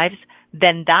our lives,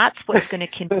 then that's what's going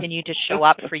to continue to show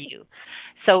up for you.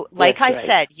 So like I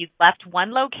said, you left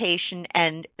one location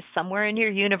and somewhere in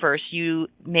your universe you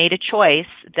made a choice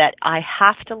that I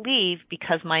have to leave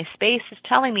because my space is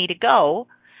telling me to go,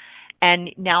 and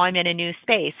now I'm in a new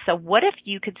space. So what if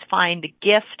you could find the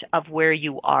gift of where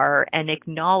you are and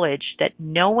acknowledge that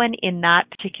no one in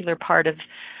that particular part of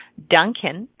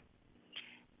Duncan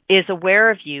is aware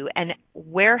of you, and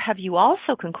where have you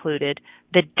also concluded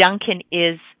that Duncan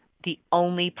is the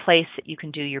only place that you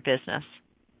can do your business?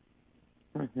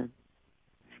 Mm-hmm.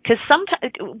 Because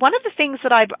one of the things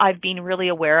that I've been really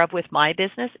aware of with my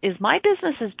business is my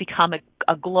business has become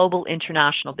a global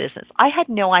international business. I had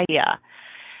no idea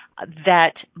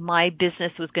that my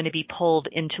business was going to be pulled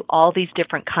into all these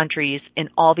different countries in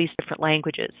all these different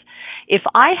languages. If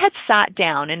I had sat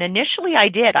down, and initially I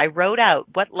did, I wrote out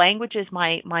what languages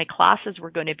my classes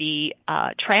were going to be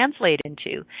translated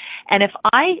into. And if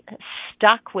I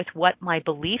stuck with what my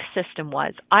belief system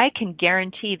was, I can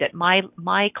guarantee that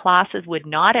my classes would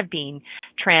not have been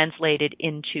translated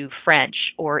into French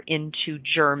or into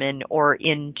German or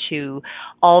into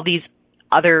all these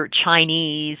other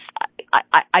Chinese.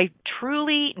 I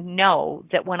truly know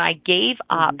that when I gave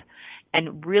up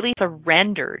and really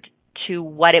surrendered to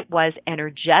what it was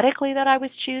energetically that I was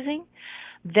choosing,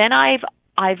 then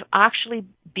I've actually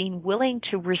been willing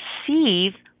to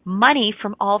receive money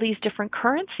from all these different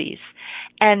currencies.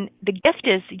 And the gift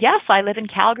is, yes, I live in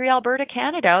Calgary, Alberta,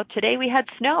 Canada. Today we had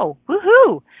snow.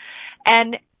 Woohoo!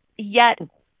 And yet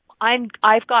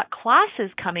I've got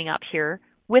classes coming up here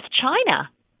with China.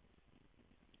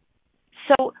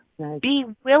 So be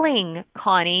willing,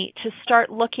 Connie, to start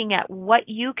looking at what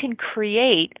you can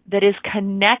create that is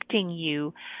connecting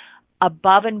you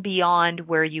above and beyond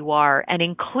where you are and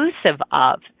inclusive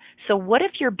of. So what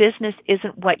if your business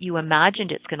isn't what you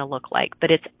imagined it's going to look like, but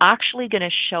it's actually going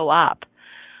to show up,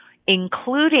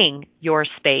 including your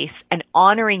space and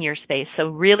honoring your space. So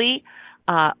really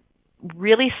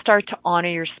start to honor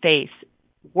your space,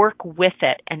 work with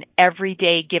it, and every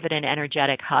day give it an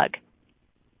energetic hug.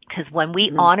 Because when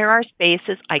we honor our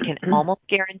spaces, I can almost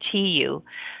guarantee you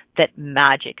that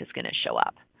magic is going to show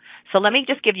up. So let me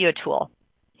just give you a tool.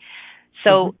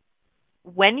 So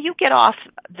when you get off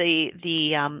the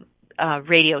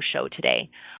radio show today,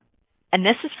 and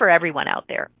this is for everyone out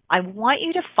there, I want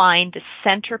you to find the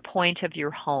center point of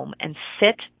your home and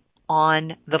sit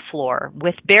on the floor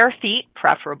with bare feet,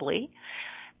 preferably,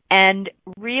 and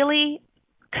really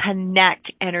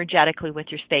connect energetically with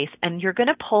your space. And you're going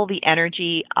to pull the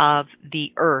energy of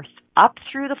the earth up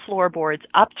through the floorboards,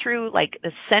 up through like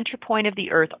the center point of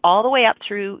the earth, all the way up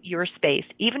through your space.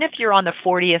 Even if you're on the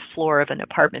 40th floor of an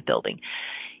apartment building,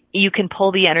 you can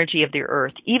pull the energy of the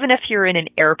earth. Even if you're in an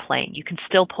airplane, you can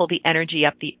still pull the energy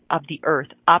of the earth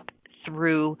up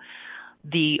through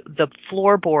the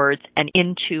floorboards and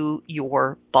into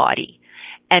your body.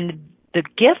 And the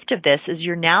gift of this is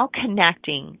you're now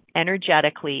connecting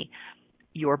energetically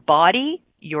your body,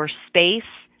 your space,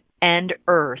 and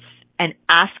earth, and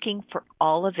asking for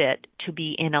all of it to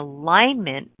be in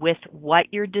alignment with what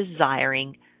you're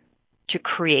desiring to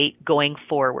create going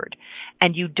forward.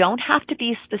 And you don't have to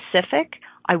be specific.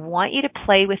 I want you to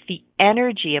play with the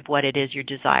energy of what it is you're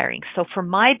desiring. So for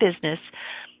my business,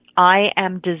 I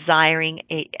am desiring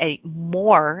a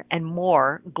more and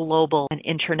more global and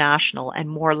international and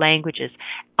more languages.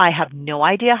 I have no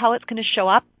idea how it's going to show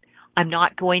up. I'm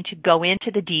not going to go into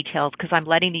the details because I'm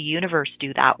letting the universe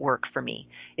do that work for me.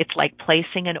 It's like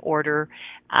placing an order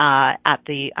at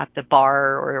the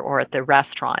bar or at the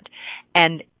restaurant.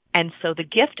 And so the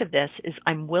gift of this is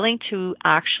I'm willing to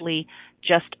actually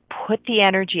just put the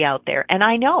energy out there. And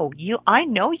I know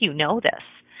you know this.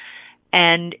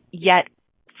 And yet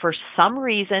for some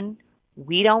reason,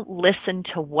 we don't listen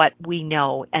to what we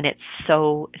know, and it's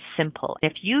so simple.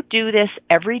 If you do this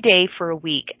every day for a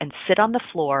week and sit on the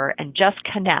floor and just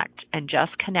connect,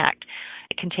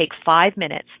 it can take 5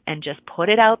 minutes and just put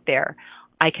it out there.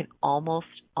 I can almost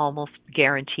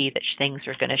guarantee that things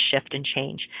are going to shift and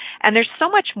change. And there's so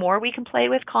much more we can play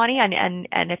with, Connie,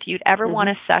 and if you'd ever want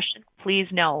a session, please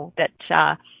know that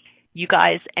you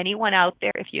guys, anyone out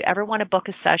there, if you ever want to book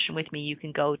a session with me, you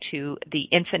can go to the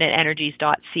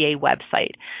infiniteenergies.ca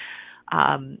website.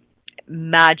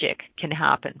 Magic can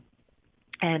happen.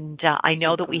 And I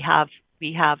know that we have,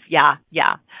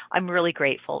 I'm really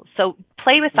grateful. So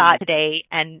play with that today.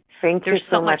 And there's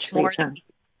so much more.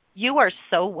 You are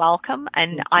so welcome,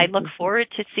 and I look forward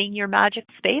to seeing your magic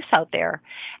space out there.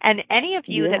 And any of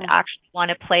you that actually want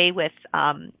to play with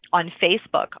on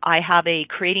Facebook, I have a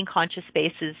Creating Conscious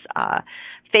Spaces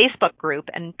Facebook group,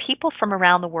 and people from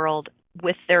around the world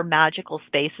with their magical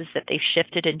spaces that they've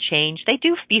shifted and changed, they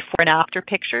do before and after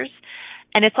pictures,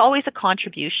 and it's always a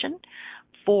contribution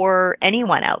for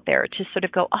anyone out there to sort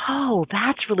of go, oh,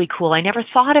 that's really cool. I never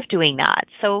thought of doing that.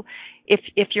 So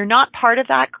if you're not part of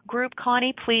that group,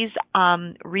 Connie, please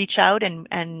reach out and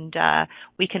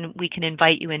we can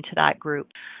invite you into that group.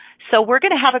 So we're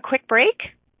going to have a quick break,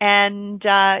 And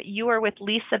you are with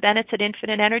Lisa Bennett at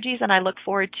Infinite Energies, and I look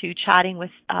forward to chatting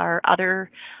with our other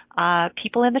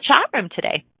people in the chat room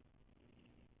today.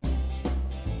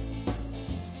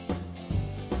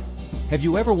 Have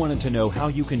you ever wanted to know how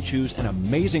you can choose an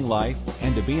amazing life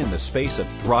and to be in the space of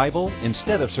thrival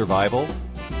instead of survival?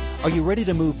 Are you ready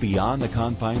to move beyond the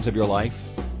confines of your life?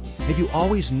 Have you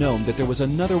always known that there was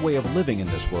another way of living in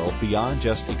this world beyond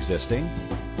just existing?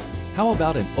 How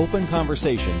about an open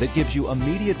conversation that gives you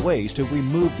immediate ways to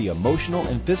remove the emotional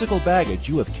and physical baggage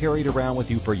you have carried around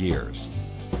with you for years?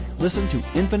 Listen to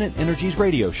Infinite Energies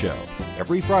Radio Show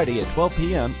every Friday at 12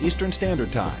 p.m. Eastern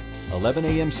Standard Time, 11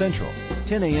 a.m. Central,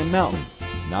 10 a.m. Mountain,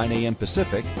 9 a.m.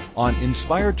 Pacific on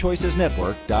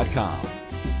InspiredChoicesNetwork.com.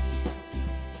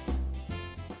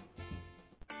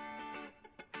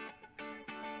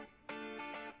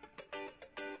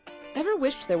 Ever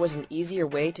wished there was an easier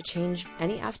way to change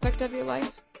any aspect of your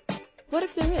life? What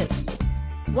if there is?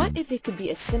 What if it could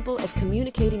be as simple as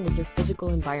communicating with your physical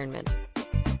environment?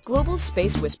 Global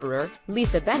space whisperer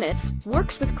Lisa Bennett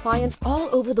works with clients all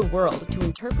over the world to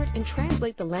interpret and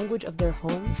translate the language of their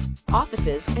homes,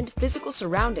 offices, and physical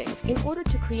surroundings in order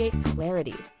to create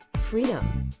clarity,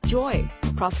 freedom, joy,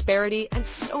 prosperity, and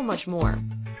so much more.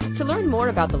 To learn more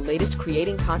about the latest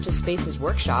Creating Conscious Spaces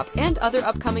workshop and other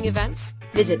upcoming events,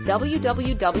 visit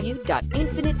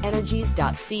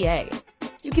www.infiniteenergies.ca.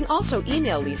 You can also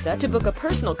email Lisa to book a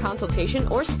personal consultation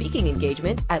or speaking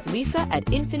engagement at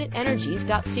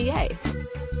lisa@infiniteenergies.ca.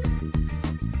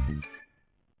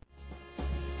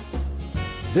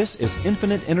 This is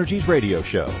Infinite Energies Radio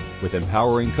Show with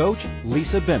empowering coach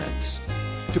Lisa Bennett.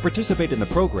 To participate in the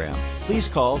program, please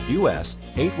call U.S.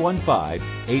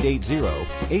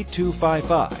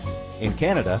 815-880-8255. In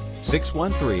Canada,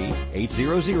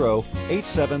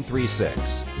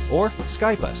 613-800-8736. Or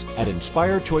Skype us at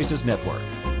Inspired Choices Network.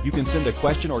 You can send a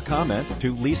question or comment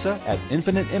to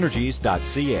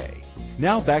lisa@infiniteenergies.ca.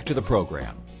 Now back to the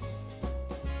program.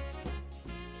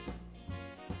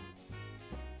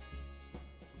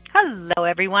 Hello,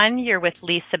 everyone. You're with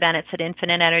Lisa Bennett at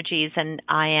Infinite Energies, and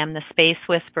I am the Space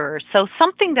Whisperer. So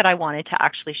something that I wanted to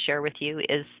actually share with you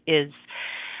is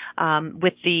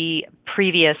with the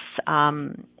previous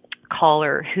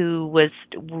caller who was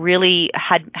really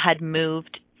had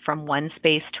moved from one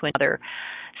space to another.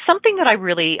 Something that I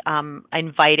really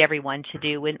invite everyone to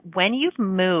do when you've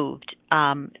moved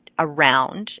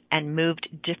around and moved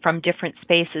from different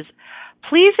spaces,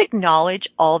 please acknowledge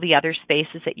all the other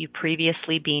spaces that you've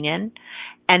previously been in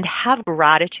and have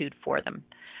gratitude for them.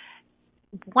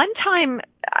 One time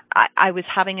I was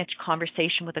having a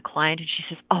conversation with a client and she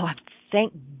says, "Oh,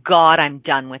 thank God I'm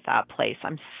done with that place.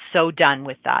 I'm so done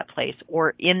with that place."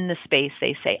 Or in the space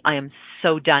they say, "I am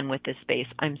so done with this space.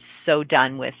 I'm so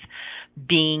done with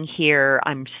being here.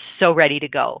 I'm so ready to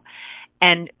go."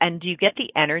 And do you get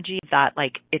the energy that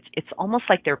like it's almost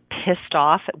like they're pissed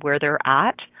off at where they're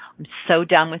at? I'm so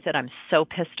done with it. I'm so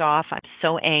pissed off. I'm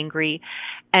so angry.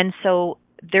 And so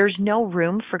there's no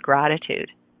room for gratitude.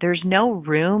 There's no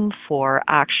room for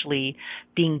actually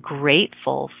being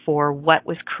grateful for what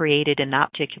was created in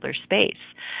that particular space.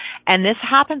 And this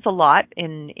happens a lot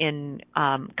in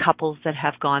couples that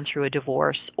have gone through a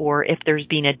divorce, or if there's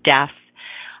been a death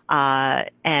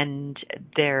and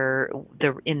they're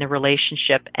in the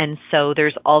relationship. And so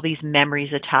there's all these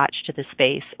memories attached to the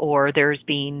space, or there's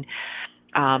been,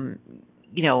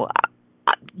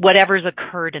 whatever's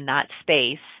occurred in that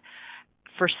space.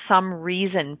 For some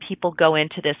reason, people go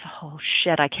into this, "Oh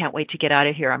shit, I can't wait to get out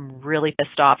of here. I'm really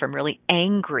pissed off. I'm really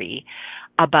angry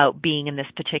about being in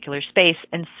this particular space."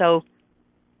 And so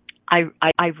I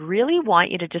really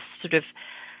want you to just sort of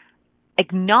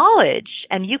acknowledge,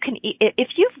 and you can,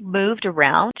 if you've moved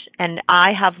around, and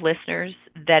I have listeners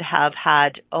that have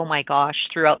had, oh my gosh,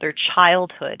 throughout their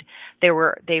childhood, they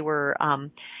were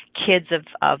kids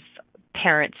of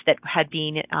parents that had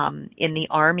been in the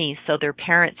army, so their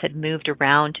parents had moved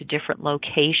around to different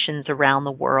locations around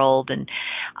the world, and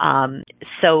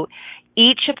so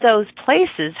each of those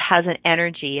places has an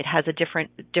energy. It has a different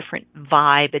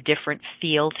vibe, a different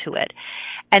feel to it.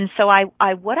 And so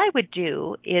what I would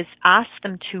do is ask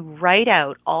them to write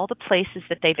out all the places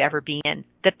that they've ever been in,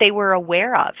 that they were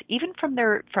aware of, even from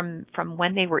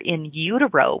when they were in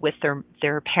utero with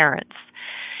their parents.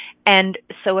 And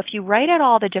so if you write out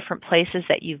all the different places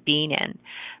that you've been in,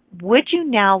 would you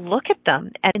now look at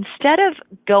them, and instead of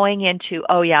going into,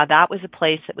 "Oh yeah, that was a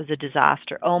place that was a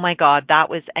disaster. Oh my God, that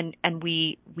was," and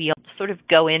we sort of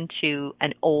go into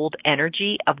an old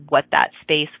energy of what that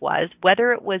space was,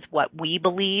 whether it was what we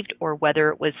believed or whether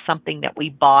it was something that we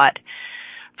bought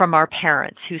from our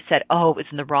parents who said, oh, it was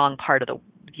in the wrong part of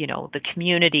the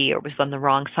community, or it was on the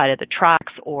wrong side of the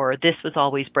tracks, or this was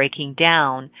always breaking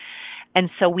down. And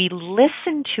so we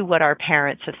listen to what our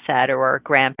parents have said, or our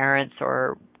grandparents,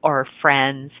 or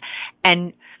friends.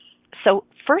 And so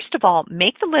first of all,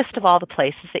 make the list of all the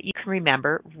places that you can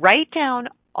remember. Write down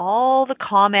all the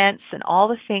comments and all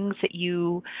the things that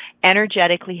you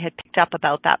energetically had picked up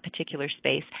about that particular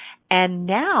space. And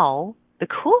now the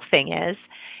cool thing is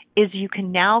you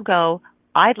can now go,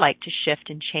 I'd like to shift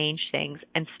and change things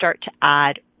and start to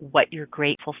add what you're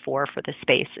grateful for the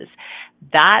spaces.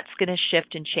 That's going to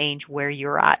shift and change where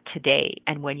you're at today.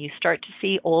 And when you start to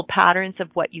see old patterns of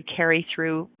what you carry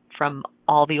through from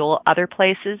all the old other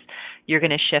places, you're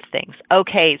going to shift things.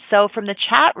 Okay, so from the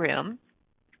chat room,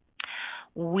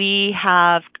 we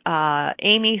have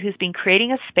Amy, who's been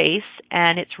creating a space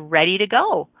and it's ready to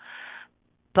go.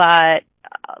 But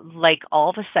like all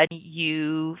of a sudden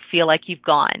you feel like you've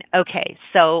gone. Okay,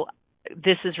 so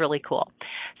this is really cool.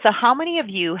 So how many of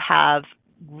you have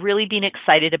really been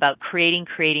excited about creating,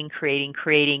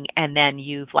 and then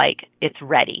you've it's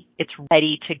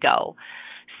ready to go?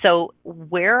 So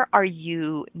where are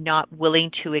you not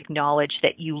willing to acknowledge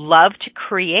that you love to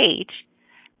create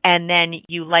and then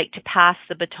you like to pass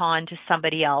the baton to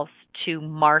somebody else to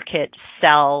market,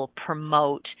 sell,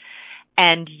 promote,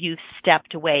 and you've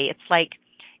stepped away? It's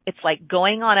like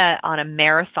going on a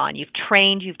marathon. You've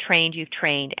trained,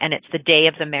 and it's the day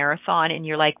of the marathon, and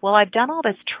you're like, well, I've done all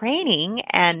this training,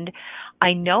 and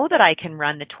I know that I can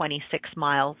run the 26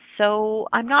 miles, so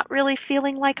I'm not really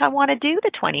feeling like I want to do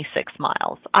the 26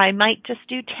 miles. I might just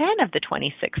do 10 of the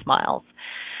 26 miles.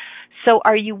 So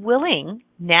are you willing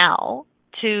now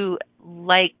to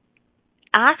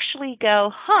actually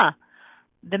go,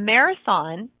 the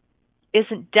marathon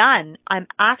isn't done.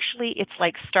 It's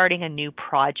like starting a new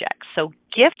project. So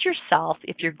gift yourself,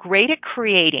 if you're great at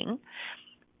creating,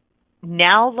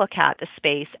 now look at the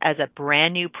space as a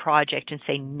brand new project and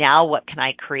say, now what can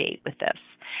I create with this?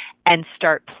 And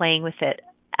start playing with it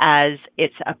as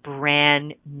it's a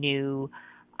brand new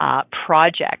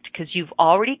project, because you've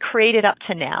already created up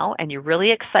to now and you're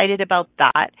really excited about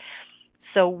that.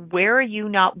 So where are you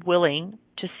not willing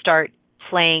to start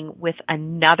playing with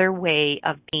another way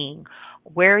of being?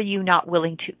 Where are you not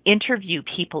willing to interview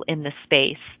people in the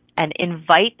space and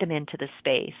invite them into the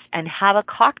space and have a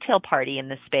cocktail party in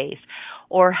the space,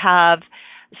 or have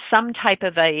some type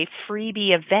of a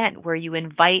freebie event where you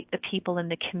invite the people in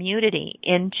the community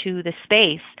into the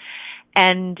space?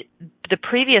 And the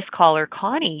previous caller,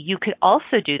 Connie, you could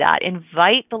also do that.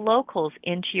 Invite the locals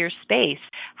into your space.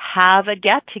 Have a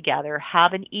get-together.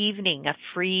 Have an evening, a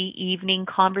free evening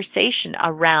conversation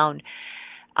around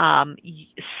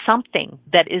something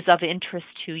that is of interest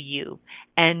to you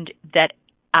and that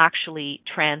actually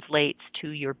translates to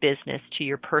your business, to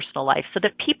your personal life, so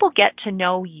that people get to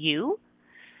know you.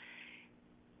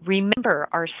 Remember,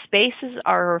 our spaces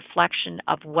are a reflection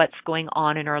of what's going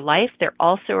on in our life. They're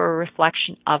also a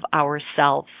reflection of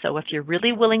ourselves. So if you're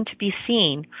really willing to be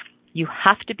seen, you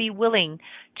have to be willing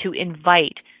to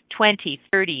invite 20,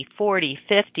 30, 40,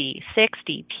 50,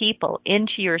 60 people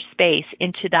into your space,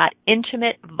 into that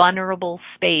intimate, vulnerable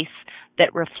space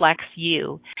that reflects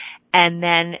you. And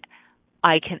then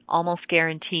I can almost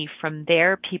guarantee from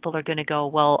there, people are going to go,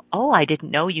 well, oh, I didn't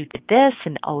know you did this,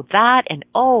 and oh, that, and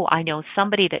oh, I know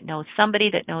somebody that knows somebody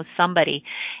that knows somebody.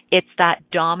 It's that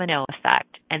domino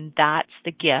effect, and that's the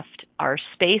gift. Our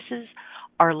spaces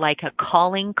are like a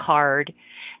calling card,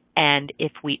 and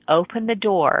if we open the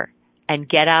door and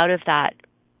get out of that,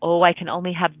 oh, I can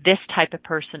only have this type of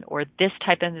person or this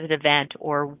type of an event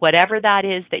or whatever that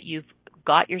is that you've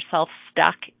got yourself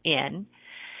stuck in,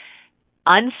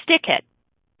 unstick it.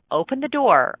 Open the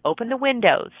door, open the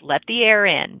windows, let the air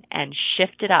in, and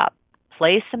shift it up.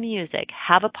 Play some music,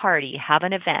 have a party, have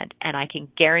an event, and I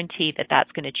can guarantee that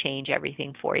that's going to change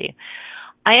everything for you.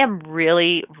 I am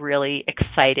really, really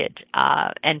excited.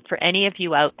 And for any of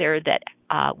you out there that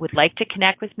would like to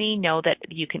connect with me, know that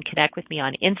you can connect with me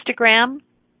on Instagram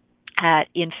at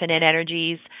Infinite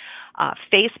Energies.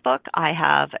 Facebook, I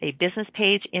have a business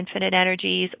page, Infinite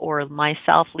Energies, or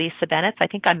myself, Lisa Bennett. I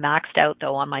think I'm maxed out,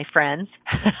 though, on my friends.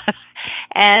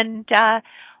 And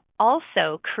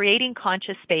also, Creating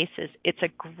Conscious Spaces. It's a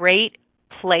great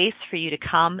place for you to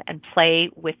come and play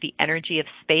with the energy of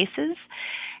spaces.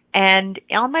 And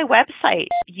on my website,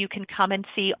 you can come and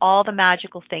see all the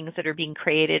magical things that are being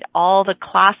created, all the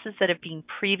classes that have been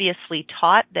previously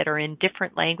taught that are in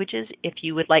different languages. If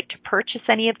you would like to purchase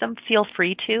any of them, feel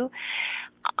free to.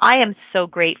 I am so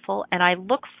grateful, and I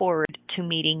look forward to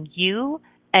meeting you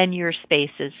and your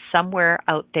spaces somewhere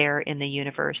out there in the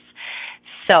universe.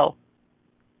 So,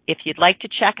 if you'd like to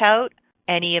check out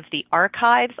any of the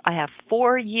archives, I have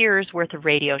 4 years worth of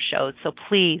radio shows, so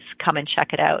please come and check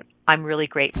it out. I'm really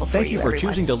grateful for you, Thank you for everyone.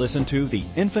 choosing to listen to the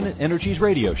Infinite Energies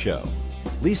radio show.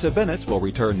 Lisa Bennett will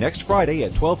return next Friday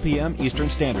at 12 p.m. Eastern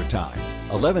Standard Time,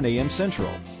 11 a.m.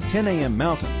 Central, 10 a.m.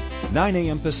 Mountain, 9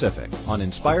 a.m. Pacific on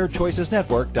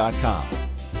InspiredChoicesNetwork.com.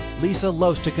 Lisa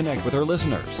loves to connect with her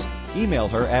listeners. Email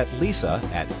her at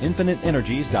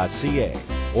lisa@infiniteenergies.ca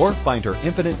or find her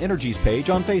Infinite Energies page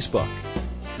on Facebook.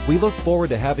 We look forward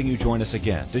to having you join us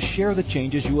again to share the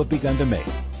changes you have begun to make.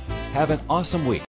 Have an awesome week.